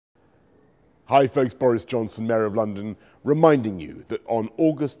Hi folks, Boris Johnson, Mayor of London, reminding you that on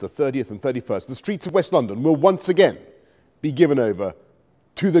August the 30th and 31st, the streets of West London will once again be given over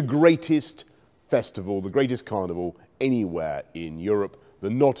to the greatest festival, the greatest carnival anywhere in Europe, the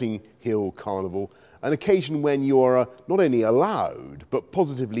Notting Hill Carnival, an occasion when you are not only allowed, but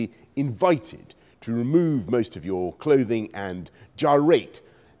positively invited to remove most of your clothing and gyrate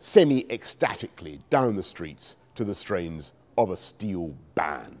semi-ecstatically down the streets to the strains of a steel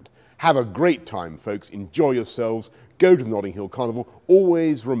band. Have a great time, folks. Enjoy yourselves. Go to the Notting Hill Carnival.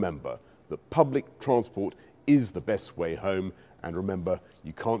 Always remember that public transport is the best way home. And remember,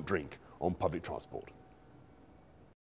 you can't drink on public transport.